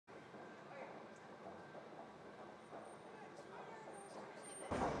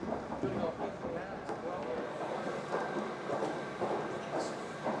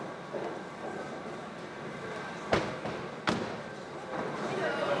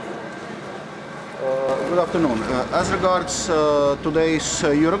Good afternoon. As regards today's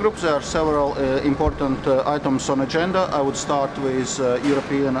Eurogroup, there are several important items on agenda. I would start with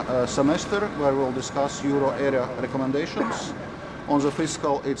European semester, where we'll discuss euro area recommendations. On the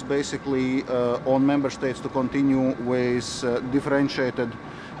fiscal, it's basically on member states to continue with differentiated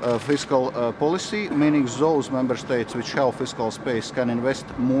fiscal policy, meaning those member states which have fiscal space can invest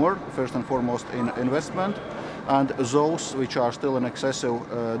more, first and foremost in investment, and those which are still in excessive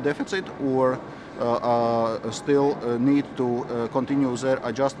deficit or still need to continue their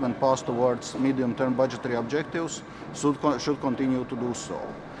adjustment path towards medium-term budgetary objectives should continue to do so.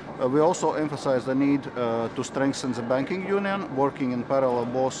 We also emphasize the need to strengthen the banking union, working in parallel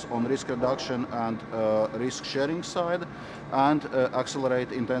both on risk reduction and risk sharing side, and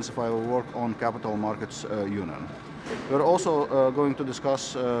accelerate, intensify our work on capital markets union. We're also going to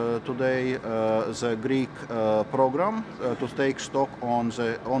discuss today the Greek program to take stock on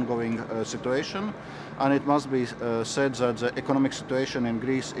the ongoing situation, and it must be said that the economic situation in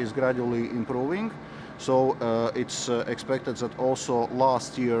Greece is gradually improving. So it's expected that also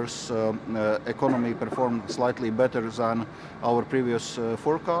last year's economy performed slightly better than our previous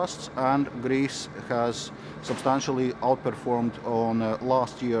forecasts, and Greece has substantially outperformed on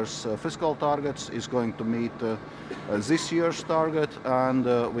last year's fiscal targets, is going to meet this year's target, and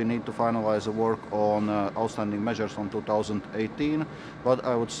we need to finalize the work on outstanding measures on 2018. But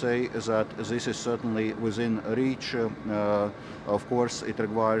I would say that this is certainly within reach. Of course, it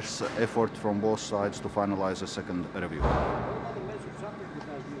requires effort from both sides to finalize a second review.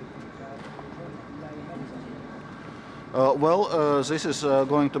 This is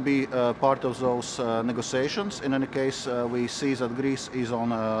going to be part of those negotiations. In any case, we see that Greece is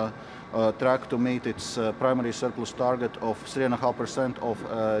on track to meet its primary surplus target of 3.5% of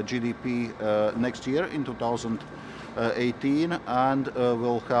GDP next year in 2018, and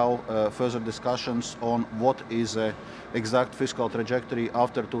we'll have further discussions on what is the exact fiscal trajectory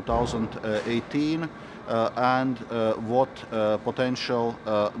after 2018 and what potential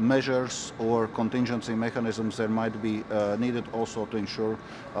measures or contingency mechanisms there might be needed also to ensure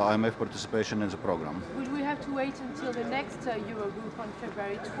IMF participation in the program. Would we have to wait until the next Eurogroup on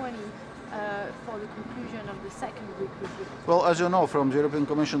February 20 for the conclusion of the second Greek review? Well, as you know, from the European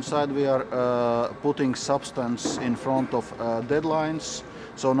Commission side, we are putting substance in front of deadlines.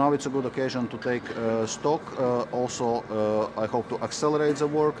 So now it's a good occasion to take stock. Also, I hope to accelerate the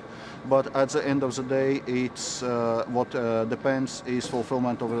work. But at the end of the day, it's what depends is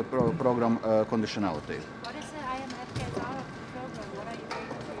fulfillment of the program conditionality. What is the IMF gets out of the program? What are you going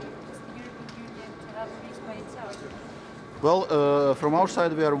to do? Does the European Union to have Greece by itself? Well, from our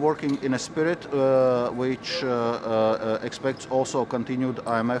side, we are working in a spirit which expects also continued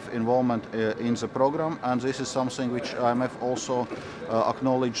IMF involvement in the program, and this is something which IMF also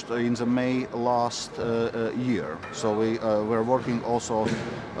acknowledged in the May last year. So we are working also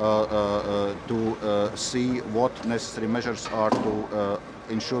to see what necessary measures are to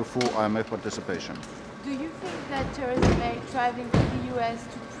ensure full IMF participation. Do you think that Theresa May traveling to the US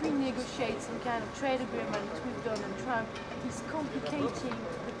to pre-negotiate some kind of trade agreement with Donald Trump is complicating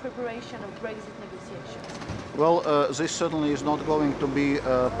the preparation of Brexit negotiations? Well, this certainly is not going to be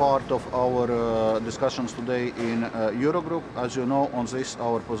part of our discussions today in Eurogroup. As you know, on this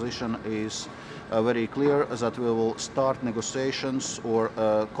our position is very clear that we will start negotiations or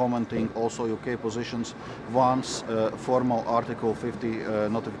commenting also UK positions once formal Article 50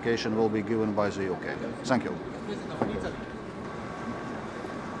 notification will be given by the UK. Thank you.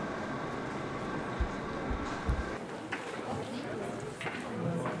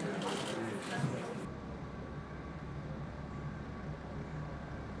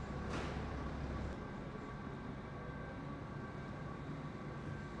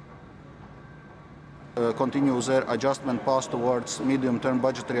 Continue their adjustment path towards medium-term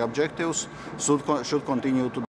budgetary objectives should continue to